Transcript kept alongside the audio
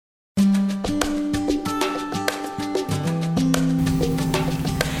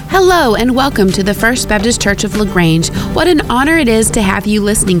Hello and welcome to the First Baptist Church of LaGrange. What an honor it is to have you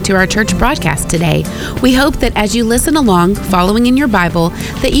listening to our church broadcast today. We hope that as you listen along, following in your Bible,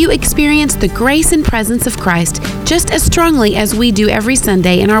 that you experience the grace and presence of Christ just as strongly as we do every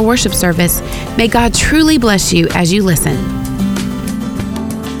Sunday in our worship service. May God truly bless you as you listen.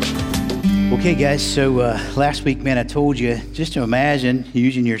 Okay, guys, so last week, man, I told you just to imagine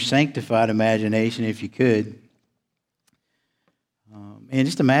using your sanctified imagination if you could. And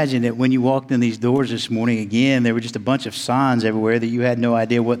just imagine that when you walked in these doors this morning, again, there were just a bunch of signs everywhere that you had no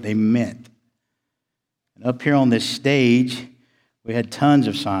idea what they meant. And up here on this stage, we had tons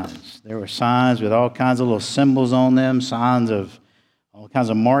of signs. There were signs with all kinds of little symbols on them, signs of all kinds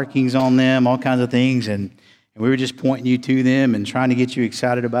of markings on them, all kinds of things. And we were just pointing you to them and trying to get you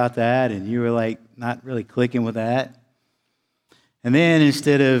excited about that. And you were like not really clicking with that. And then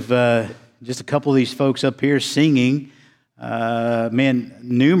instead of just a couple of these folks up here singing,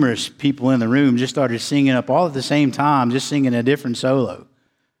 numerous people in the room just started singing up all at the same time, just singing a different solo.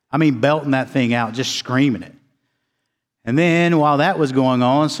 I mean, belting that thing out, just screaming it. And then while that was going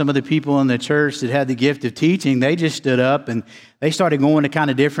on, some of the people in the church that had the gift of teaching, they just stood up and they started going to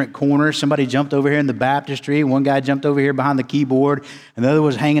kind of different corners. Somebody jumped over here in the baptistry. One guy jumped over here behind the keyboard. And the other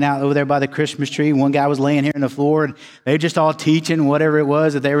was hanging out over there by the Christmas tree. One guy was laying here on the floor. And they were just all teaching whatever it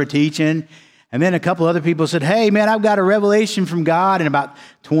was that they were teaching. And then a couple other people said, hey, man, I've got a revelation from God. And about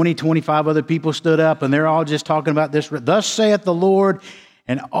 20, 25 other people stood up, and they're all just talking about this. Thus saith the Lord.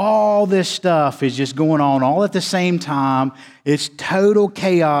 And all this stuff is just going on all at the same time. It's total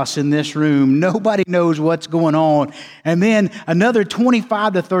chaos in this room. Nobody knows what's going on. And then another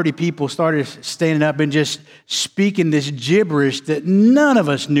 25 to 30 people started standing up and just speaking this gibberish that none of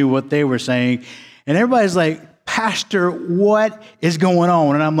us knew what they were saying. And everybody's like, Pastor, what is going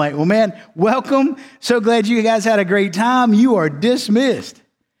on? And I'm like, well, man, welcome. So glad you guys had a great time. You are dismissed.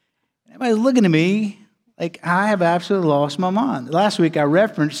 Everybody's looking at me like I have absolutely lost my mind. Last week I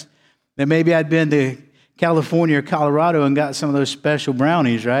referenced that maybe I'd been to California or Colorado and got some of those special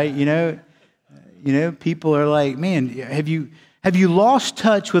brownies, right? You know, people are like, man, have you lost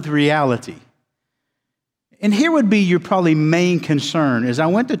touch with reality? And here would be your probably main concern is I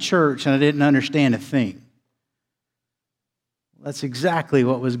went to church and I didn't understand a thing. That's exactly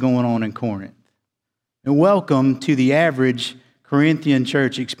what was going on in Corinth. And welcome to the average Corinthian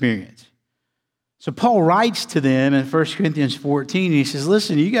church experience. So Paul writes to them in 1 Corinthians 14, and he says,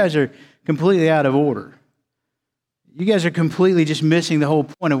 listen, you guys are completely out of order. You guys are completely just missing the whole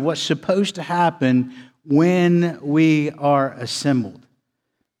point of what's supposed to happen when we are assembled.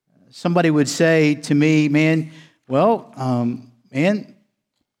 Somebody would say to me, man,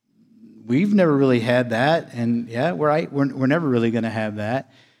 we've never really had that, and yeah, we're never really going to have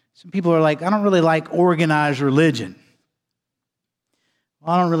that. Some people are like, I don't really like organized religion.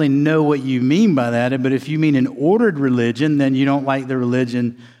 Well, I don't really know what you mean by that, but if you mean an ordered religion, then you don't like the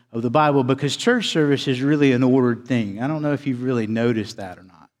religion of the Bible, because church service is really an ordered thing. I don't know if you've really noticed that or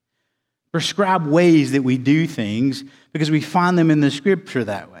not. Prescribed ways that we do things because we find them in the Scripture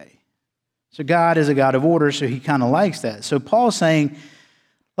that way. So God is a God of order, so he kind of likes that. So Paul's saying,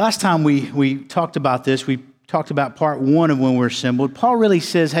 last time we talked about this, we talked about part one of when we're assembled. Paul really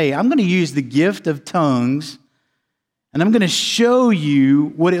says, hey, I'm going to use the gift of tongues, and I'm going to show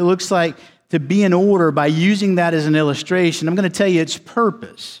you what it looks like to be in order by using that as an illustration. I'm going to tell you its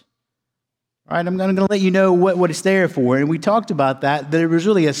purpose. All right, I'm going to let you know what it's there for. And we talked about that it was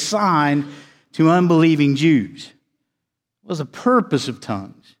really a sign to unbelieving Jews. What was the purpose of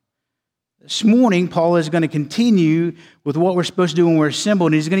tongues? This morning, Paul is going to continue with what we're supposed to do when we're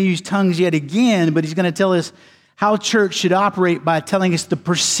assembled. And he's going to use tongues yet again, but he's going to tell us how church should operate by telling us the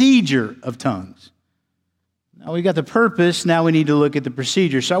procedure of tongues. Now we got the purpose, now we need to look at the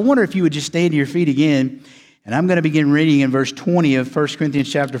procedure. So I wonder if you would just stand to your feet again, and I'm going to begin reading in verse 20 of 1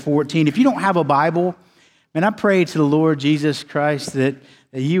 Corinthians chapter 14. If you don't have a Bible, man, I pray to the Lord Jesus Christ that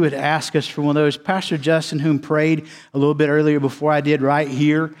you would ask us for one of those. Pastor Justin, whom prayed a little bit earlier before I did right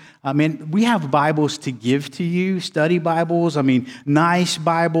here, we have Bibles to give to you, study Bibles, nice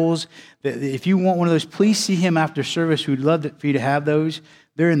Bibles. If you want one of those, please see him after service. We'd love for you to have those.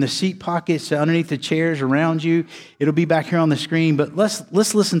 They're in the seat pockets underneath the chairs around you. It'll be back here on the screen, but let's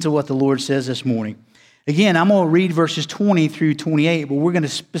listen to what the Lord says this morning. Again, I'm going to read verses 20 through 28, but we're going to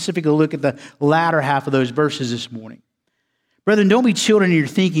specifically look at the latter half of those verses this morning. Brethren, don't be children in your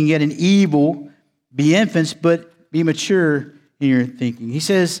thinking, yet in evil. Be infants, but be mature in your thinking. He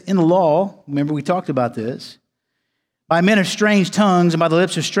says, in the law, remember we talked about this, by men of strange tongues and by the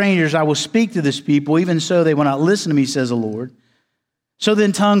lips of strangers I will speak to this people, even so they will not listen to me, says the Lord. So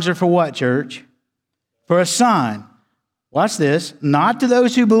then tongues are for what, church? For a sign. Watch this. Not to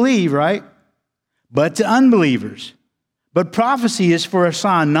those who believe, right? But to unbelievers. But prophecy is for a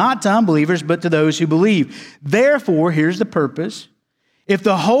sign, not to unbelievers, but to those who believe. Therefore, here's the purpose. If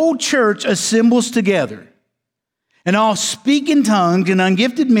the whole church assembles together and all speak in tongues and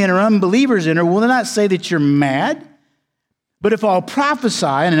ungifted men or unbelievers enter, will they not say that you're mad? But if all prophesy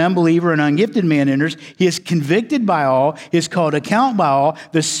and an unbeliever and ungifted man enters, he is convicted by all, he is called to account by all,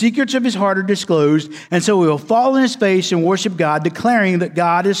 the secrets of his heart are disclosed, and so he will fall on his face and worship God, declaring that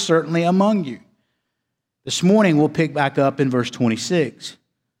God is certainly among you. This morning we'll pick back up in verse 26.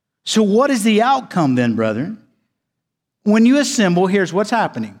 So what is the outcome then, brethren? When you assemble, here's what's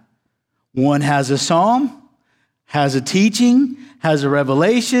happening. One has a psalm, has a teaching, has a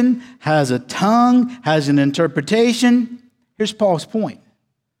revelation, has a tongue, has an interpretation. Here's Paul's point.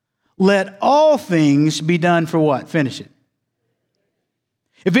 Let all things be done for what? Finish it.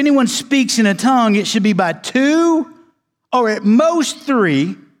 If anyone speaks in a tongue, it should be by two or at most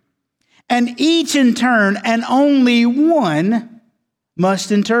three, and each in turn, and only one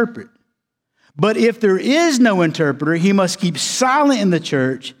must interpret. But if there is no interpreter, he must keep silent in the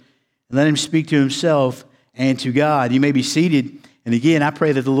church and let him speak to himself and to God. You may be seated. And again, I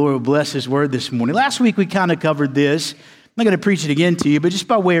pray that the Lord will bless his word this morning. Last week, we kind of covered this. I'm not going to preach it again to you, but just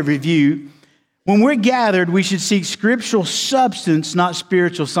by way of review, when we're gathered, we should seek scriptural substance, not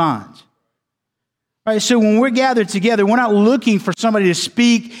spiritual signs. Right? So when we're gathered together, we're not looking for somebody to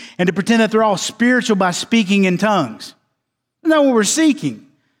speak and to pretend that they're all spiritual by speaking in tongues. That's not what we're seeking.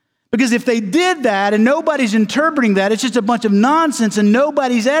 Because if they did that and nobody's interpreting that, it's just a bunch of nonsense and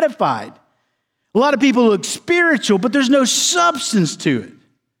nobody's edified. A lot of people look spiritual, but there's no substance to it.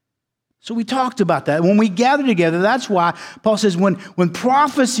 So we talked about that. When we gather together, that's why Paul says when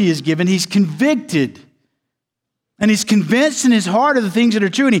prophecy is given, he's convicted. And he's convinced in his heart of the things that are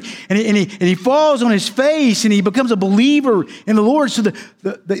true. And he falls on his face and he becomes a believer in the Lord. So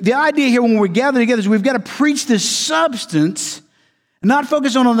the idea here when we're gathered together is we've got to preach this substance and not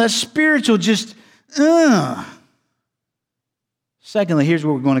focus on that spiritual, just, Secondly, here's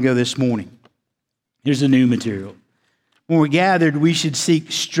where we're going to go this morning. Here's the new material. When we're gathered, we should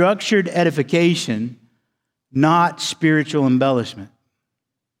seek structured edification, not spiritual embellishment.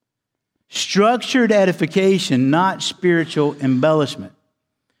 Structured edification, not spiritual embellishment.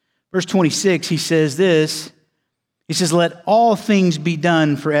 Verse 26, he says this. He says, let all things be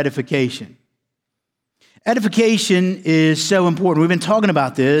done for edification. Edification is so important. We've been talking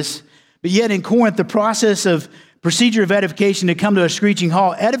about this, but yet in Corinth, the procedure of edification to come to a screeching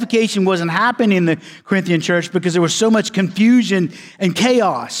halt. Edification wasn't happening in the Corinthian church because there was so much confusion and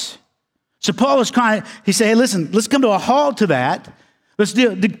chaos. So Paul was he said, hey, listen, let's come to a halt to that. Let's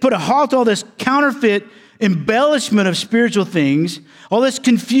put a halt to all this counterfeit embellishment of spiritual things, all this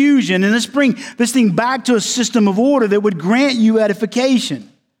confusion, and let's bring this thing back to a system of order that would grant you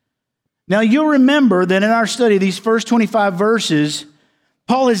edification. Now, you'll remember that in our study, these first 25 verses,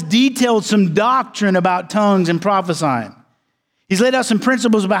 Paul has detailed some doctrine about tongues and prophesying. He's laid out some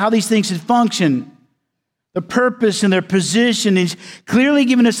principles about how these things should function, the purpose and their position. He's clearly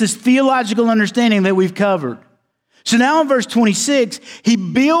given us this theological understanding that we've covered. So now in verse 26, he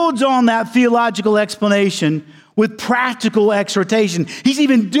builds on that theological explanation with practical exhortation. He's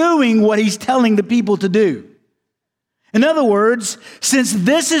even doing what he's telling the people to do. In other words, since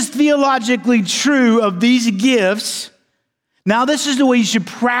this is theologically true of these gifts, now this is the way you should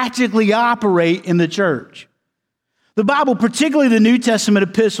practically operate in the church. The Bible, particularly the New Testament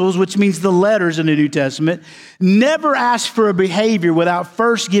epistles, which means the letters in the New Testament, never asks for a behavior without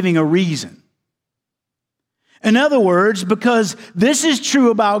first giving a reason. In other words, because this is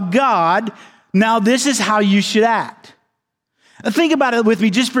true about God, now this is how you should act. Think about it with me,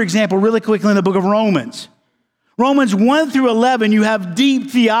 just for example, really quickly in the book of Romans. Romans 1 through 11, you have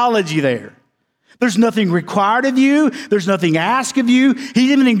deep theology there. There's nothing required of you. There's nothing asked of you.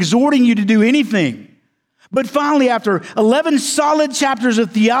 He's even exhorting you to do anything. But finally, after 11 solid chapters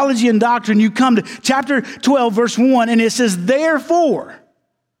of theology and doctrine, you come to chapter 12, verse 1, and it says, therefore,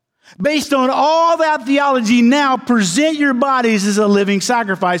 based on all that theology, now present your bodies as a living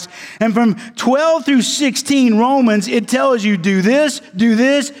sacrifice. And from 12 through 16, Romans, it tells you, do this, do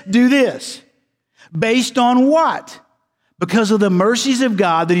this, do this. Based on what? Because of the mercies of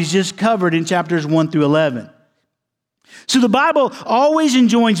God that he's just covered in chapters 1 through 11. So the Bible always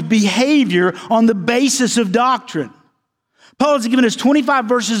enjoins behavior on the basis of doctrine. Paul has given us 25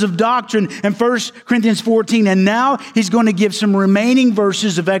 verses of doctrine in 1 Corinthians 14, and now he's going to give some remaining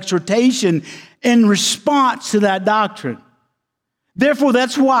verses of exhortation in response to that doctrine. Therefore,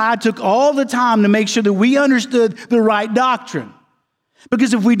 that's why I took all the time to make sure that we understood the right doctrine.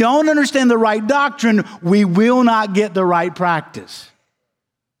 Because if we don't understand the right doctrine, we will not get the right practice.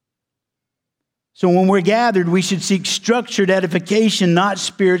 So when we're gathered, we should seek structured edification, not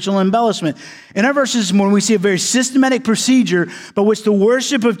spiritual embellishment. In our verses this morning, we see a very systematic procedure by which the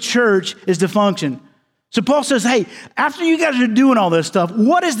worship of church is to function. So Paul says, hey, after you guys are doing all this stuff,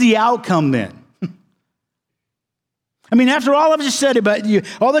 what is the outcome then? I mean, after all I've just said about you,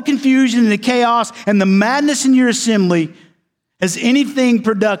 all the confusion and the chaos and the madness in your assembly, has anything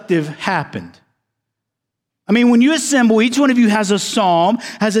productive happened? I mean, when you assemble, each one of you has a psalm,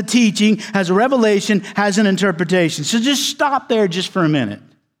 has a teaching, has a revelation, has an interpretation. So just stop there just for a minute.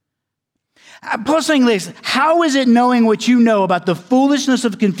 Paul's saying this, how is it knowing what you know about the foolishness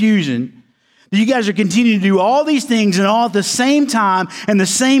of confusion that you guys are continuing to do all these things and all at the same time and the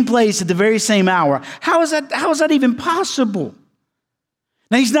same place at the very same hour? How is that even possible?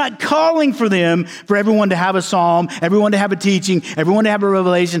 Now, he's not calling for everyone to have a psalm, everyone to have a teaching, everyone to have a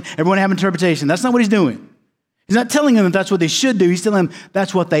revelation, everyone to have interpretation. That's not what he's doing. He's not telling them that that's what they should do. He's telling them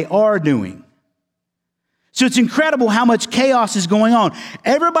that's what they are doing. So it's incredible how much chaos is going on.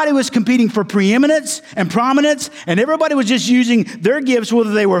 Everybody was competing for preeminence and prominence, and everybody was just using their gifts,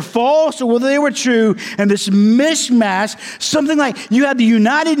 whether they were false or whether they were true, and this mishmash, something like you had the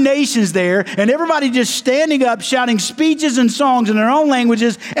United Nations there, and everybody just standing up, shouting speeches and songs in their own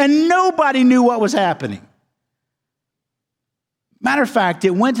languages, and nobody knew what was happening. Matter of fact,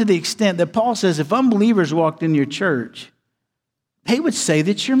 it went to the extent that Paul says if unbelievers walked in your church, they would say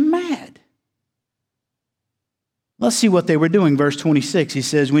that you're mad. Let's see what they were doing. Verse 26, he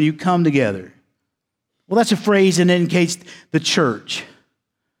says, when you come together. Well, that's a phrase that indicates the church.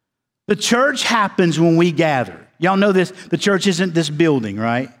 The church happens when we gather. Y'all know this, the church isn't this building,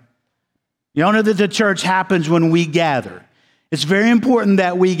 right? Y'all know that the church happens when we gather. It's very important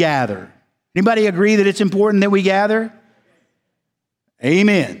that we gather. Anybody agree that it's important that we gather?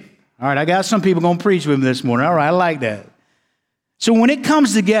 Amen. All right, I got some people going to preach with me this morning. All right, I like that. So when it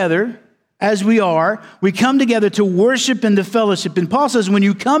comes together, as we come together to worship and to fellowship. And Paul says, when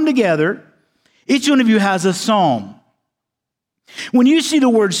you come together, each one of you has a psalm. When you see the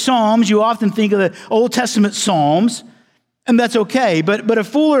word psalms, you often think of the Old Testament psalms, and that's okay. But a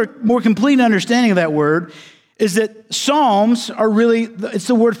fuller, more complete understanding of that word is that psalms are really, it's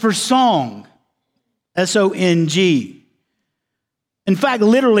the word for song, S-O-N-G. In fact,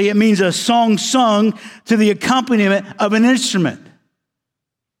 literally, it means a song sung to the accompaniment of an instrument,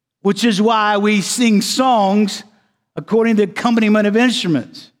 which is why we sing songs according to the accompaniment of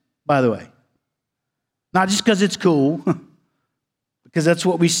instruments, by the way. Not just because it's cool, because that's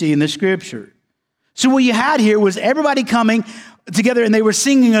what we see in the Scripture. So what you had here was everybody coming together and they were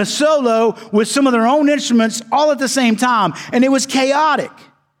singing a solo with some of their own instruments all at the same time, and it was chaotic.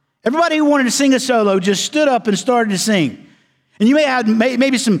 Everybody who wanted to sing a solo just stood up and started to sing. And you may have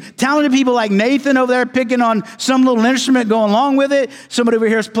maybe some talented people like Nathan over there picking on some little instrument going along with it. Somebody over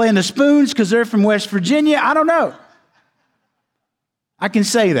here is playing the spoons because they're from West Virginia. I don't know. I can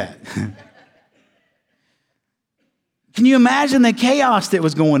say that. Can you imagine the chaos that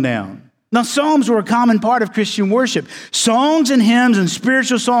was going down? Now, psalms were a common part of Christian worship. Songs and hymns and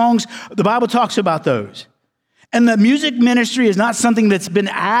spiritual songs, the Bible talks about those. And the music ministry is not something that's been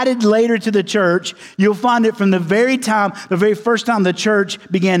added later to the church. You'll find it from the very first time the church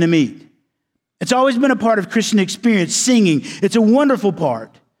began to meet. It's always been a part of Christian experience, singing. It's a wonderful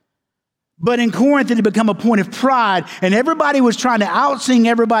part. But in Corinth, it had become a point of pride, and everybody was trying to out-sing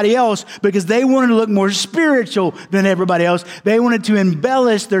everybody else because they wanted to look more spiritual than everybody else. They wanted to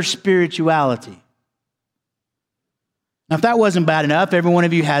embellish their spirituality. Now, if that wasn't bad enough, every one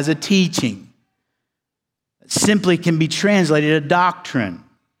of you has a teaching. Simply can be translated a doctrine.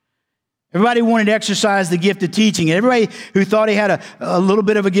 Everybody wanted to exercise the gift of teaching. Everybody who thought he had a little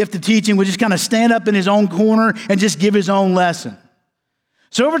bit of a gift of teaching would just kind of stand up in his own corner and just give his own lesson.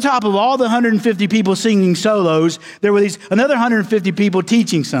 So over top of all the 150 people singing solos, there were another 150 people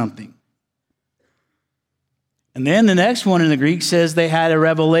teaching something. And then the next one in the Greek says they had a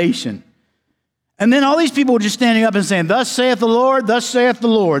revelation. And then all these people were just standing up and saying, "Thus saith the Lord, thus saith the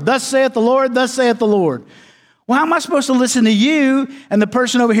Lord, thus saith the Lord, thus saith the Lord." Well, how am I supposed to listen to you and the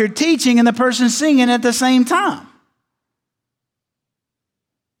person over here teaching and the person singing at the same time?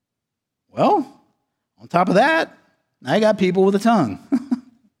 Well, on top of that, I got people with a tongue.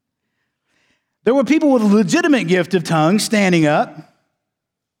 There were people with a legitimate gift of tongues standing up,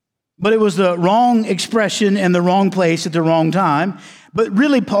 but it was the wrong expression in the wrong place at the wrong time. But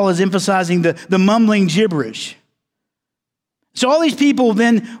really, Paul is emphasizing the mumbling gibberish. So all these people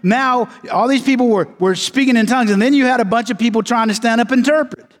were speaking in tongues, and then you had a bunch of people trying to stand up and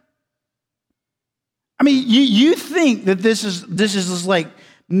interpret. I mean, you think that this is just like,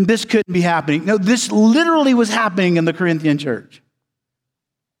 this couldn't be happening. No, this literally was happening in the Corinthian church.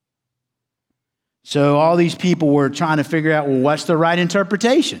 So all these people were trying to figure out, well, what's the right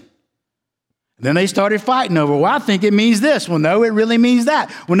interpretation? Then they started fighting over, well, I think it means this. Well, no, it really means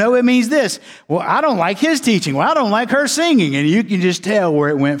that. Well, no, it means this. Well, I don't like his teaching. Well, I don't like her singing. And you can just tell where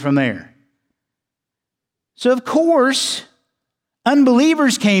it went from there. So, of course,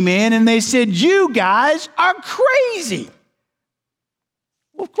 unbelievers came in and they said, you guys are crazy.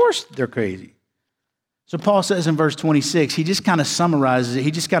 Well, of course they're crazy. So Paul says in verse 26, he just kind of summarizes it.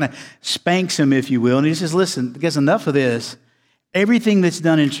 He just kind of spanks them, if you will. And he says, listen, because enough of this. Everything that's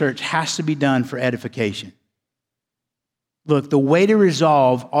done in church has to be done for edification. Look, the way to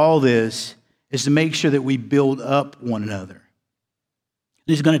resolve all this is to make sure that we build up one another.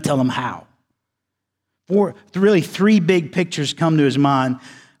 He's going to tell them how. Really, three big pictures come to his mind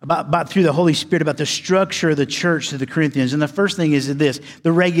about through the Holy Spirit about the structure of the church to the Corinthians. And the first thing is this,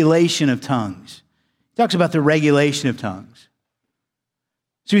 the regulation of tongues. He talks about the regulation of tongues.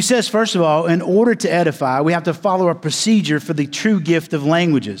 So he says, first of all, in order to edify, we have to follow a procedure for the true gift of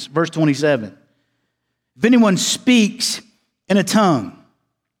languages. Verse 27. If anyone speaks in a tongue,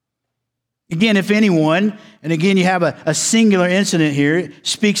 again, if anyone, and again, you have a singular incident here,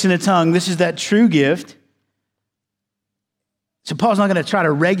 speaks in a tongue, this is that true gift. So Paul's not going to try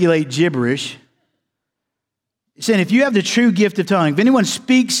to regulate gibberish. He's saying if you have the true gift of tongue, if anyone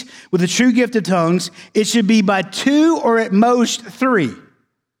speaks with the true gift of tongues, it should be by 2 or at most 3. I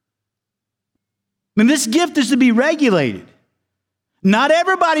mean, this gift is to be regulated. Not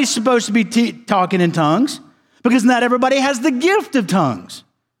everybody's supposed to be talking in tongues because not everybody has the gift of tongues.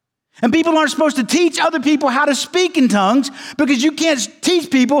 And people aren't supposed to teach other people how to speak in tongues because you can't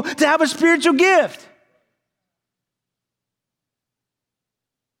teach people to have a spiritual gift.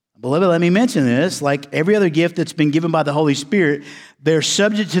 Beloved, let me mention this. Like every other gift that's been given by the Holy Spirit, they're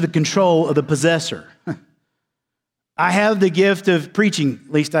subject to the control of the possessor. I have the gift of preaching,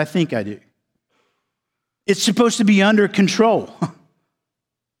 at least I think I do. It's supposed to be under control.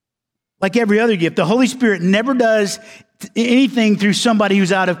 Like every other gift, the Holy Spirit never does anything through somebody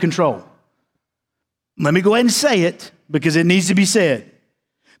who's out of control. Let me go ahead and say it because it needs to be said.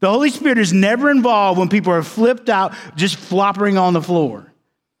 The Holy Spirit is never involved when people are flipped out, just flopping on the floor.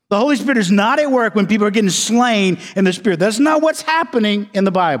 The Holy Spirit is not at work when people are getting slain in the Spirit. That's not what's happening in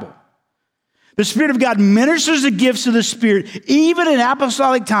the Bible. The Spirit of God ministers the gifts of the Spirit, even in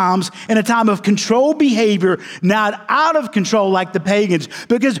apostolic times, in a time of controlled behavior, not out of control like the pagans,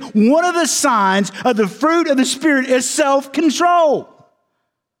 because one of the signs of the fruit of the Spirit is self-control.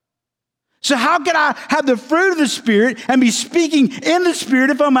 So how can I have the fruit of the Spirit and be speaking in the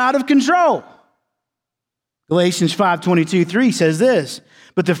Spirit if I'm out of control? Galatians 5:22-3 says this,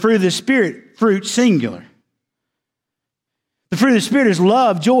 but the fruit of the Spirit, fruit singular. The fruit of the Spirit is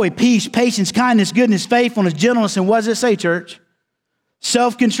love, joy, peace, patience, kindness, goodness, faithfulness, gentleness, and what does it say, church?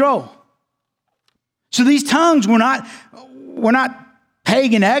 Self-control. So these tongues were not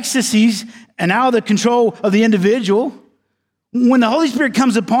pagan ecstasies and out of the control of the individual. When the Holy Spirit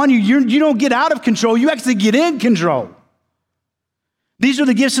comes upon you, you don't get out of control, you actually get in control. These are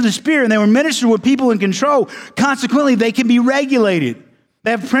the gifts of the Spirit, and they were ministered with people in control. Consequently, they can be regulated. They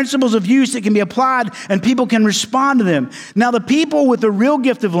have principles of use that can be applied and people can respond to them. Now, the people with the real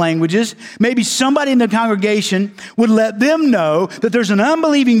gift of languages, maybe somebody in the congregation would let them know that there's an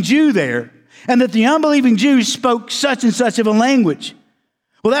unbelieving Jew there and that the unbelieving Jew spoke such and such of a language.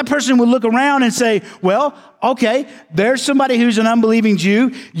 Well, that person would look around and say, well, okay, there's somebody who's an unbelieving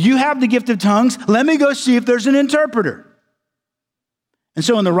Jew. You have the gift of tongues. Let me go see if there's an interpreter. And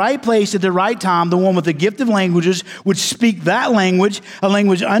so in the right place at the right time, the one with the gift of languages would speak that language, a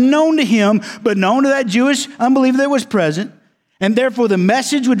language unknown to him, but known to that Jewish unbeliever that was present. And therefore the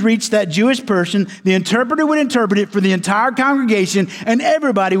message would reach that Jewish person. The interpreter would interpret it for the entire congregation, and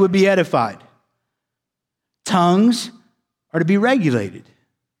everybody would be edified. Tongues are to be regulated.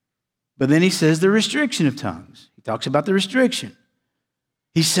 But then he says the restriction of tongues. He talks about the restriction.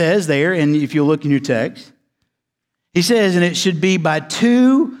 He says there, and if you look in your text, he says, and it should be by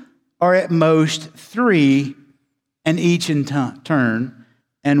 2 or at most 3, and each in turn,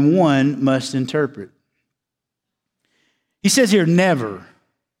 and one must interpret. He says here, never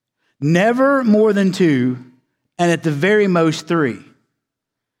more than 2, and at the very most 3.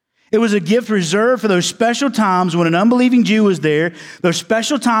 It was a gift reserved for those special times when an unbelieving Jew was there, those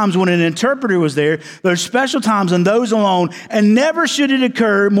special times when an interpreter was there, those special times and those alone, and never should it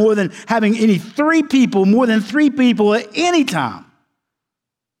occur more than having more than 3 people at any time.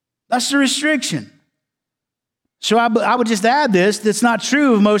 That's the restriction. So I would just add this, that's not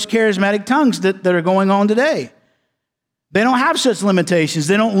true of most charismatic tongues that are going on today. They don't have such limitations.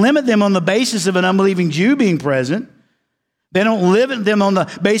 They don't limit them on the basis of an unbelieving Jew being present. They don't limit them on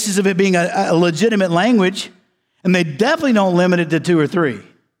the basis of it being a legitimate language. And they definitely don't limit it to 2 or 3.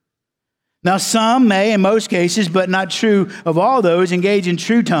 Now, some may, in most cases, but not true of all those, engage in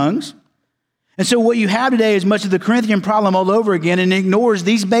true tongues. And so what you have today is much of the Corinthian problem all over again, and ignores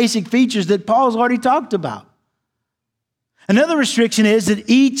these basic features that Paul's already talked about. Another restriction is that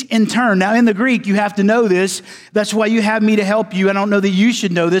each in turn. Now, in the Greek, you have to know this. That's why you have me to help you. I don't know that you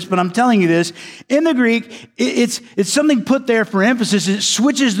should know this, but I'm telling you this. In the Greek, it's something put there for emphasis. It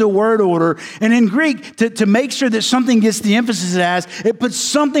switches the word order. And in Greek, to make sure that something gets the emphasis it has, it puts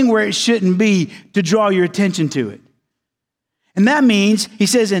something where it shouldn't be to draw your attention to it. And that means, he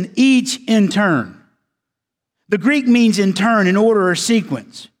says, in each in turn. The Greek means in turn, in order or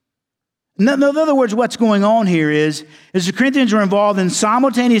sequence. In other words, what's going on here is the Corinthians were involved in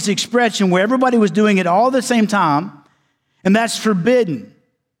simultaneous expression where everybody was doing it all at the same time, and that's forbidden.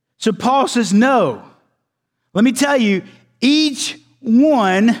 So Paul says, no. Let me tell you, each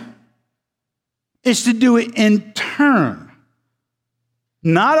one is to do it in turn,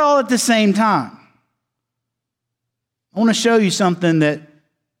 not all at the same time. I want to show you something that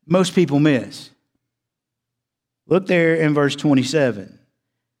most people miss. Look there in verse 27.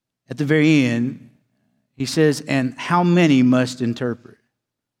 At the very end, he says, and how many must interpret?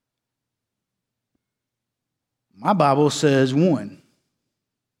 My Bible says 1.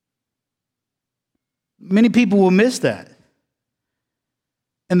 Many people will miss that.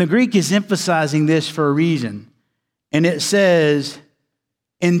 And the Greek is emphasizing this for a reason. And it says,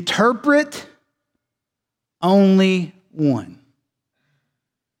 interpret only 1.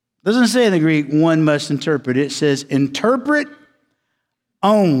 It doesn't say in the Greek, 1 must interpret. It says, interpret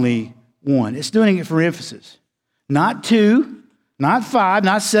only 1. It's doing it for emphasis. Not 2, not 5,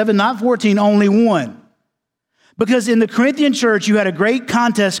 not 7, not 14, only 1. Because in the Corinthian church, you had a great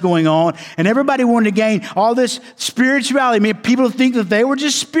contest going on, and everybody wanted to gain all this spirituality. I mean, people think that they were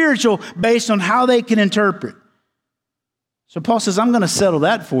just spiritual based on how they can interpret. So Paul says, I'm going to settle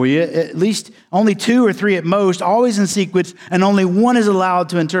that for you. At least only 2 or 3 at most, always in sequence, and only 1 is allowed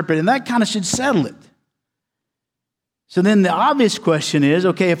to interpret. And that kind of should settle it. So then the obvious question is,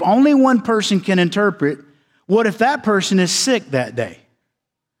 okay, if only 1 person can interpret, what if that person is sick that day?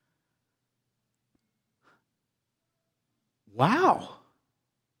 Wow.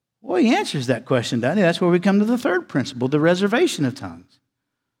 Well, he answers that question, doesn't he? That's where we come to the third principle, the reservation of tongues.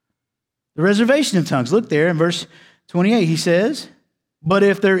 The reservation of tongues. Look there in verse 28, he says, but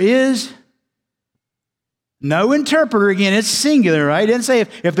if there is no interpreter, again, it's singular, right? It didn't say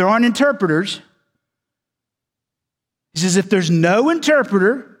if there aren't interpreters. He says if there's no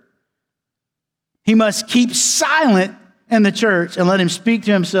interpreter, he must keep silent in the church and let him speak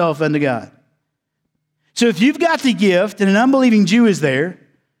to himself and to God. So if you've got the gift and an unbelieving Jew is there,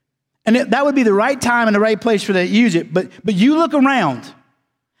 and that would be the right time and the right place for that to use it, but you look around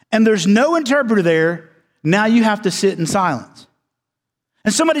and there's no interpreter there, now you have to sit in silence.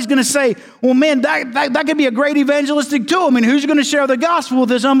 And somebody's going to say, well, man, that could be a great evangelistic tool. I mean, who's going to share the gospel with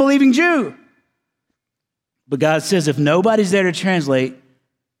this unbelieving Jew? But God says if nobody's there to translate,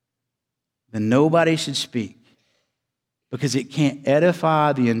 then nobody should speak because it can't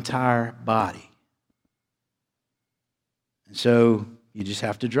edify the entire body. And so you just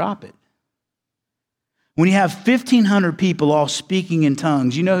have to drop it. When you have 1,500 people all speaking in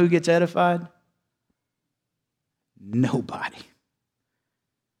tongues, you know who gets edified? Nobody.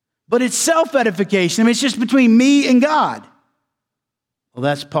 But it's self-edification. I mean, it's just between me and God. Well,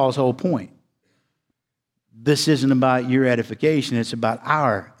 that's Paul's whole point. This isn't about your edification. It's about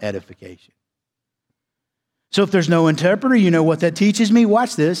our edification. So if there's no interpreter, you know what that teaches me?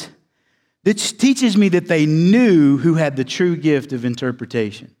 Watch this. This teaches me that they knew who had the true gift of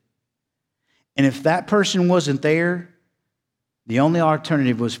interpretation. And if that person wasn't there, the only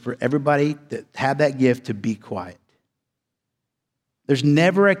alternative was for everybody that had that gift to be quiet. There's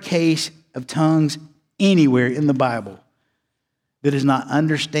never a case of tongues anywhere in the Bible that is not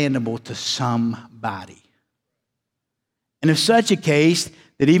understandable to somebody. And if such a case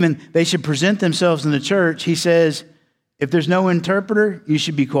that even they should present themselves in the church, he says, if there's no interpreter, you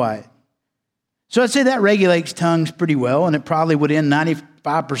should be quiet. So I'd say that regulates tongues pretty well, and it probably would end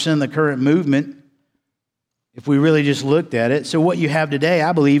 95% of the current movement if we really just looked at it. So what you have today,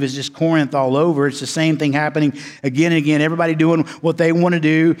 I believe, is just Corinth all over. It's the same thing happening again and again. Everybody doing what they want to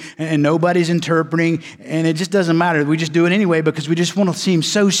do, and nobody's interpreting, and it just doesn't matter. We just do it anyway because we just want to seem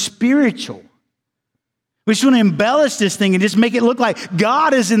so spiritual. We just want to embellish this thing and just make it look like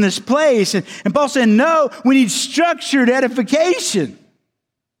God is in this place. And Paul said, no, we need structured edification.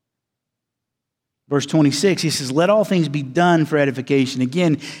 Verse 26, he says, let all things be done for edification.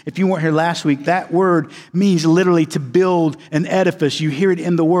 Again, if you weren't here last week, that word means literally to build an edifice. You hear it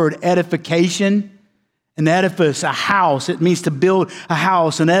in the word edification. An edifice, a house. It means to build a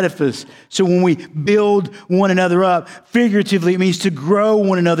house, an edifice. So when we build one another up, figuratively, it means to grow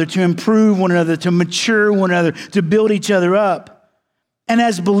one another, to improve one another, to mature one another, to build each other up. And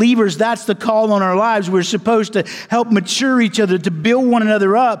as believers, that's the call on our lives. We're supposed to help mature each other, to build one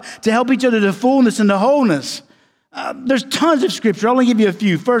another up, to help each other to fullness and to wholeness. There's tons of scripture. I'll only give you a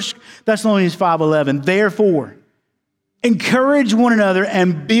few. 1 Thessalonians 5:11. Therefore, encourage one another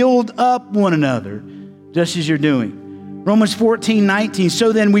and build up one another, just as you're doing. Romans 14:19.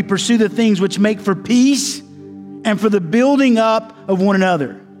 So then we pursue the things which make for peace and for the building up of one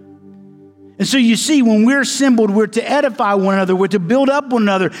another. And so you see, when we're assembled, we're to edify one another, we're to build up one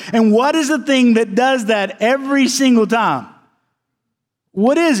another. And what is the thing that does that every single time?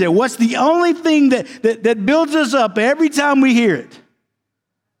 What is it? What's the only thing that builds us up every time we hear it?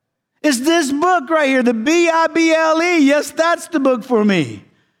 It's this book right here, the Bible. Yes, that's the book for me.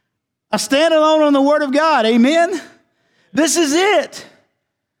 I stand alone on the Word of God. Amen? This is it.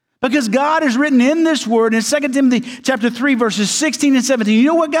 Because God has written in this Word in 2 Timothy chapter 3, verses 16 and 17. You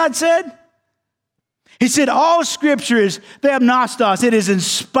know what God said? He said, all Scripture is theopneustos. It is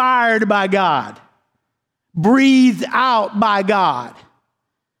inspired by God, breathed out by God.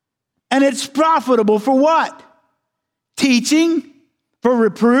 And it's profitable for what? Teaching, for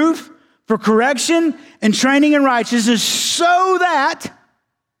reproof, for correction, and training in righteousness, so that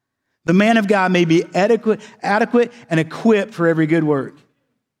the man of God may be adequate and equipped for every good work.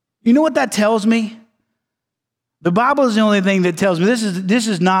 You know what that tells me? The Bible is the only thing that tells me this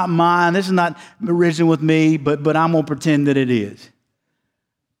is not mine. This is not original with me, but I'm going to pretend that it is.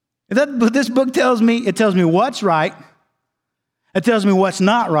 What this book tells me, it tells me what's right. It tells me what's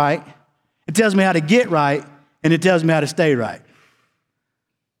not right. It tells me how to get right, and it tells me how to stay right.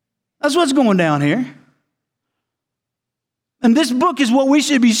 That's what's going down here. And this book is what we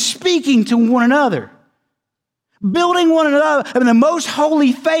should be speaking to one another. Building one another in the most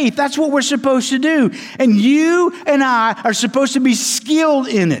holy faith. That's what we're supposed to do. And you and I are supposed to be skilled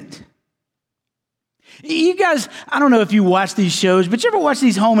in it. You guys, I don't know if you watch these shows, but you ever watch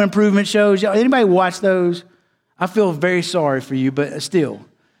these home improvement shows? Anybody watch those? I feel very sorry for you, but still.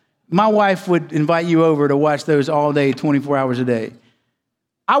 My wife would invite you over to watch those all day, 24 hours a day.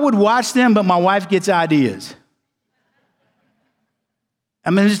 I would watch them, but my wife gets ideas.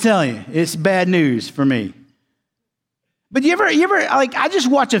 I'm just telling you, it's bad news for me. But you ever, like, I just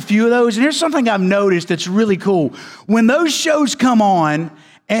watch a few of those, and here's something I've noticed that's really cool. When those shows come on,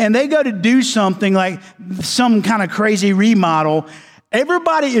 and they go to do something like some kind of crazy remodel,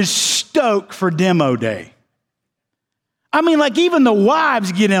 everybody is stoked for demo day. I mean, like, even the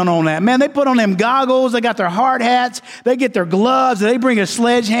wives get in on that. Man, they put on them goggles, they got their hard hats, they get their gloves, they bring a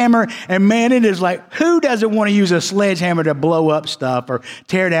sledgehammer, and man, it is like, who doesn't want to use a sledgehammer to blow up stuff or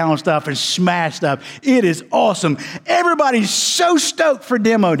tear down stuff and smash stuff? It is awesome. Everybody's so stoked for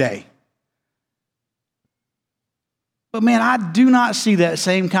demo day. But man, I do not see that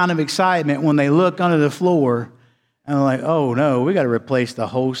same kind of excitement when they look under the floor and they're like, oh no, we got to replace the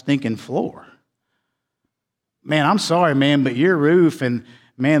whole stinking floor. Man, I'm sorry, man, but your roof and,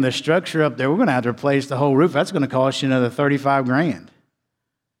 man, the structure up there, we're going to have to replace the whole roof. That's going to cost you another $35,000. I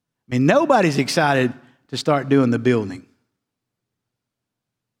mean, nobody's excited to start doing the building.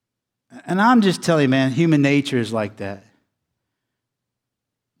 And I'm just telling you, man, human nature is like that.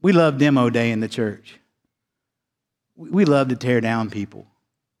 We love demo day in the church. We love to tear down people.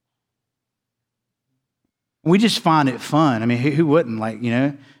 We just find it fun. I mean, who wouldn't? Like,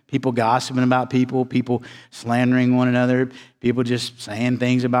 people gossiping about people slandering one another, people just saying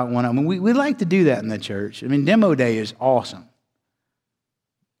things about one another. I mean, we like to do that in the church. I mean, demo day is awesome.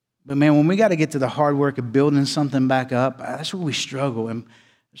 But man, when we got to get to the hard work of building something back up, that's where we struggle. And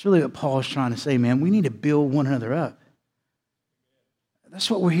that's really what Paul's trying to say, man. We need to build one another up. That's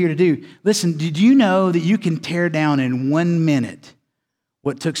what we're here to do. Listen, did you know that you can tear down in 1 minute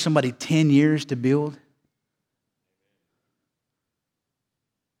what took somebody 10 years to build?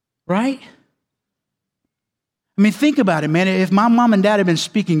 Right? I mean, think about it, man. If my mom and dad have been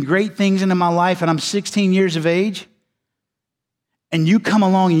speaking great things into my life and I'm 16 years of age, and you come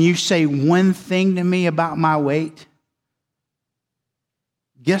along and you say one thing to me about my weight,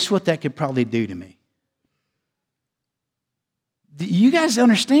 guess what that could probably do to me? You guys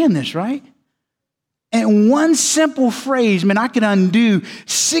understand this, right? And one simple phrase, man, I can undo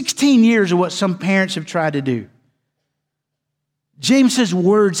 16 years of what some parents have tried to do. James says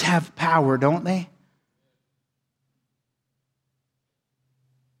words have power, don't they?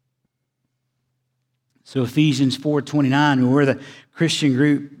 So Ephesians 4:29, we're the Christian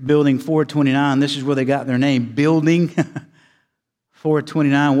group Building 429. This is where they got their name, Building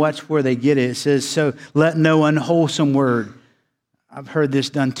 429. Watch where they get it. It says, so let no unwholesome word. I've heard this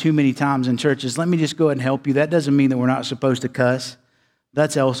done too many times in churches. Let me just go ahead and help you. That doesn't mean that we're not supposed to cuss.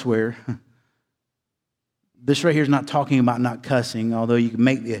 That's elsewhere. This right here is not talking about not cussing, although you can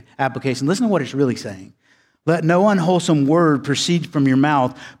make the application. Listen to what it's really saying. Let no unwholesome word proceed from your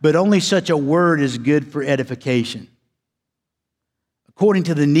mouth, but only such a word is good for edification, according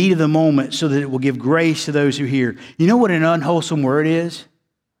to the need of the moment, so that it will give grace to those who hear. You know what an unwholesome word is?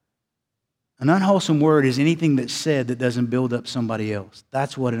 An unwholesome word is anything that's said that doesn't build up somebody else.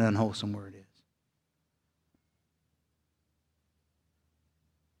 That's what an unwholesome word is.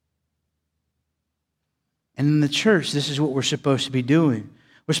 And in the church, this is what we're supposed to be doing.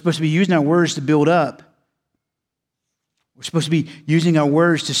 We're supposed to be using our words to build up. We're supposed to be using our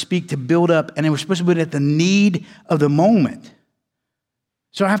words to speak, to build up, and then we're supposed to put it at the need of the moment.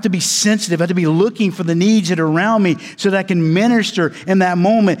 So I have to be sensitive. I have to be looking for the needs that are around me so that I can minister in that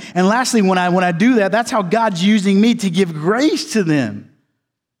moment. And lastly, when I do that, that's how God's using me to give grace to them.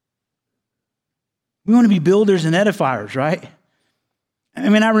 We want to be builders and edifiers, right? I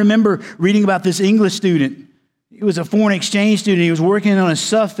mean, I remember reading about this English student. He was a foreign exchange student. He was working on his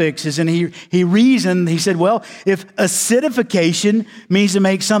suffixes, and he reasoned. He said, well, if acidification means to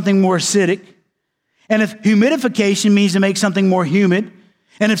make something more acidic, and if humidification means to make something more humid,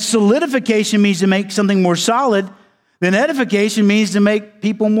 and if solidification means to make something more solid, then edification means to make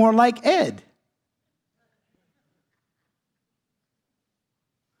people more like Ed.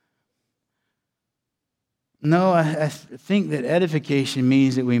 No, I think that edification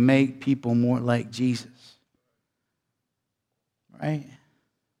means that we make people more like Jesus. Right?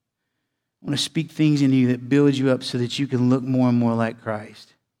 I want to speak things into you that build you up so that you can look more and more like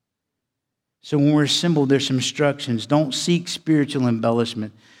Christ. So when we're assembled, there's some instructions. Don't seek spiritual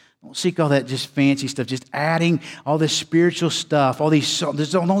embellishment. Don't seek all that just fancy stuff, just adding all this spiritual stuff, all these,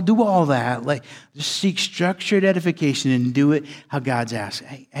 don't do all that. Like, just seek structured edification and do it how God's asked.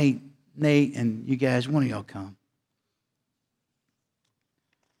 Hey, Nate and you guys, one of y'all come.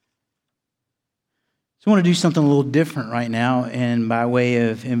 So I want to do something a little different right now, and by way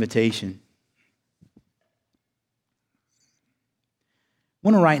of invitation. I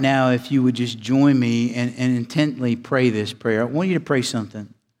want to right now, if you would just join me and intently pray this prayer. I want you to pray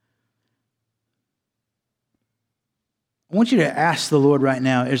something. I want you to ask the Lord right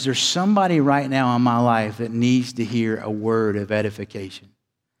now, is there somebody right now in my life that needs to hear a word of edification?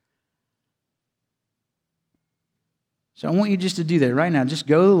 So I want you just to do that right now. Just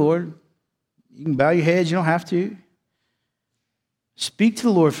go to the Lord. You can bow your heads. You don't have to. Speak to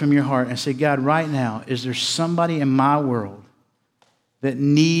the Lord from your heart and say, God, right now, is there somebody in my world that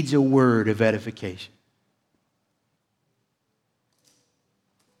needs a word of edification?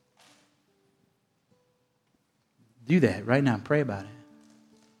 Do that right now. Pray about it.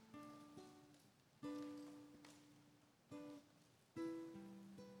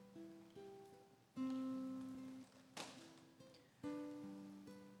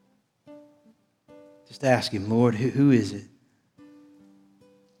 Just ask him, Lord, who is it?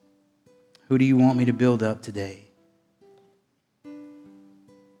 Who do you want me to build up today?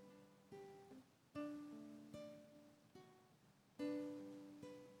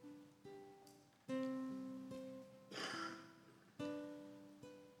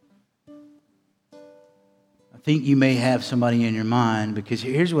 I think you may have somebody in your mind, because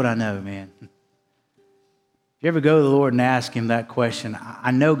here's what I know, man. If you ever go to the Lord and ask him that question,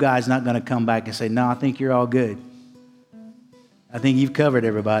 I know God's not going to come back and say, no, I think you're all good. I think you've covered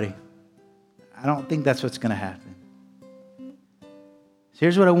everybody. I don't think that's what's going to happen. So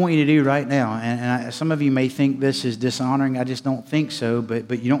here's what I want you to do right now. And some of you may think this is dishonoring. I just don't think so.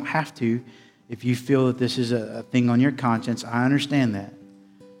 But you don't have to if you feel that this is a thing on your conscience. I understand that.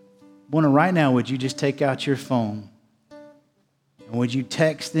 Right now, would you just take out your phone and would you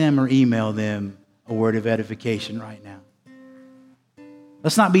text them or email them a word of edification right now?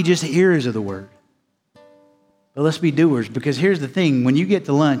 Let's not be just hearers of the word, but let's be doers. Because here's the thing, when you get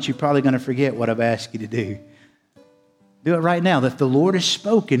to lunch, you're probably going to forget what I've asked you to do. Do it right now. If the Lord has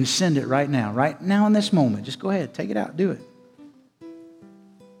spoken, send it right now in this moment. Just go ahead, take it out, do it.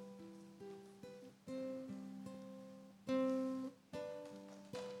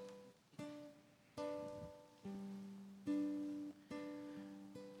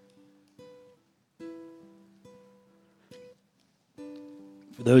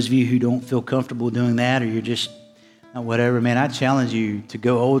 For those of you who don't feel comfortable doing that, or you're just whatever, man, I challenge you to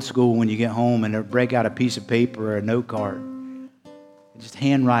go old school when you get home and break out a piece of paper or a note card and just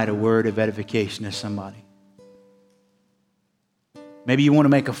handwrite a word of edification to somebody. Maybe you want to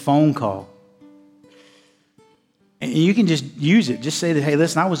make a phone call. And you can just use it. Just say that, hey,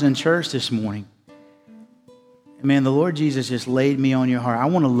 listen, I was in church this morning. And man, the Lord Jesus just laid me on your heart. I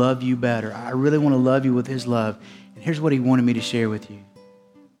want to love you better. I really want to love you with his love. And here's what he wanted me to share with you.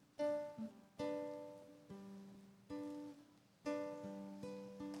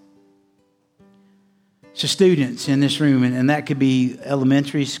 So students in this room, and that could be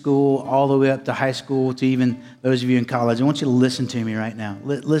elementary school all the way up to high school, to even those of you in college. I want you to listen to me right now.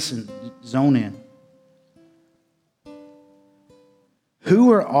 Listen, zone in.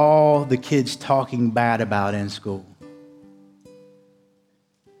 Who are all the kids talking bad about in school?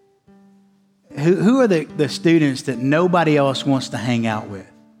 Who are the students that nobody else wants to hang out with?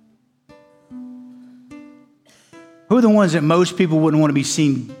 Who are the ones that most people wouldn't want to be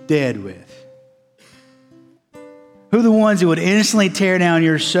seen dead with? Who are the ones that would instantly tear down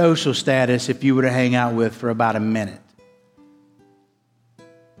your social status if you were to hang out with for about a minute?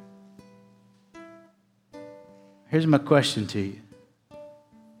 Here's my question to you.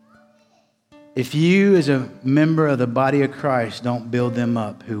 If you, as a member of the body of Christ, don't build them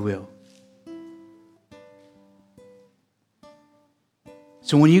up, who will?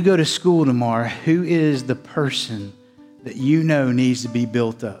 So when you go to school tomorrow, who is the person that you know needs to be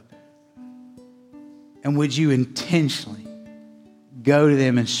built up? And would you intentionally go to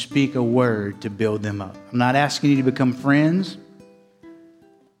them and speak a word to build them up? I'm not asking you to become friends.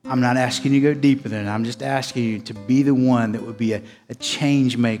 I'm not asking you to go deeper than that. I'm just asking you to be the one that would be a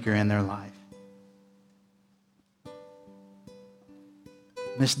change maker in their life. In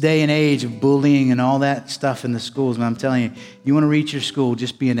this day and age of bullying and all that stuff in the schools, man, I'm telling you, you want to reach your school,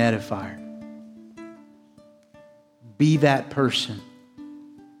 just be an edifier. Be that person.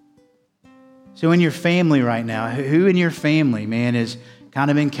 So in your family right now, who in your family, man, is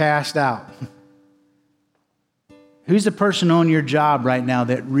kind of been cast out? Who's the person on your job right now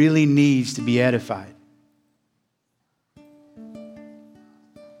that really needs to be edified?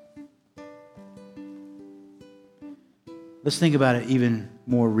 Let's think about it even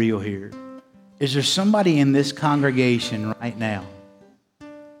more real here. Is there somebody in this congregation right now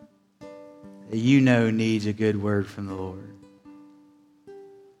that you know needs a good word from the Lord?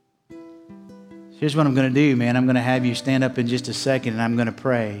 Here's what I'm going to do, man. I'm going to have you stand up in just a second, and I'm going to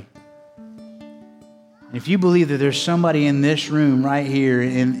pray. And if you believe that there's somebody in this room right here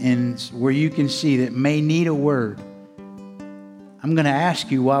in where you can see that may need a word, I'm going to ask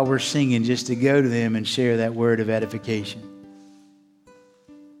you while we're singing just to go to them and share that word of edification.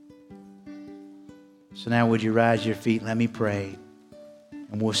 So now would you rise your feet? Let me pray.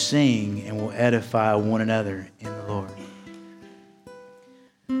 And we'll sing and we'll edify one another in the Lord.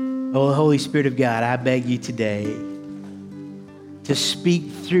 Oh, Holy Spirit of God, I beg you today to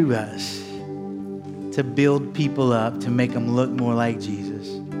speak through us, to build people up, to make them look more like Jesus.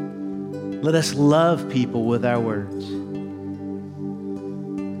 Let us love people with our words.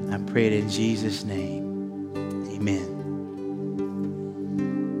 I pray it in Jesus' name. Amen.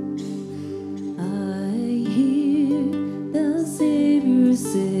 I hear the Savior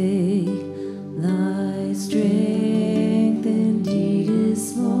say,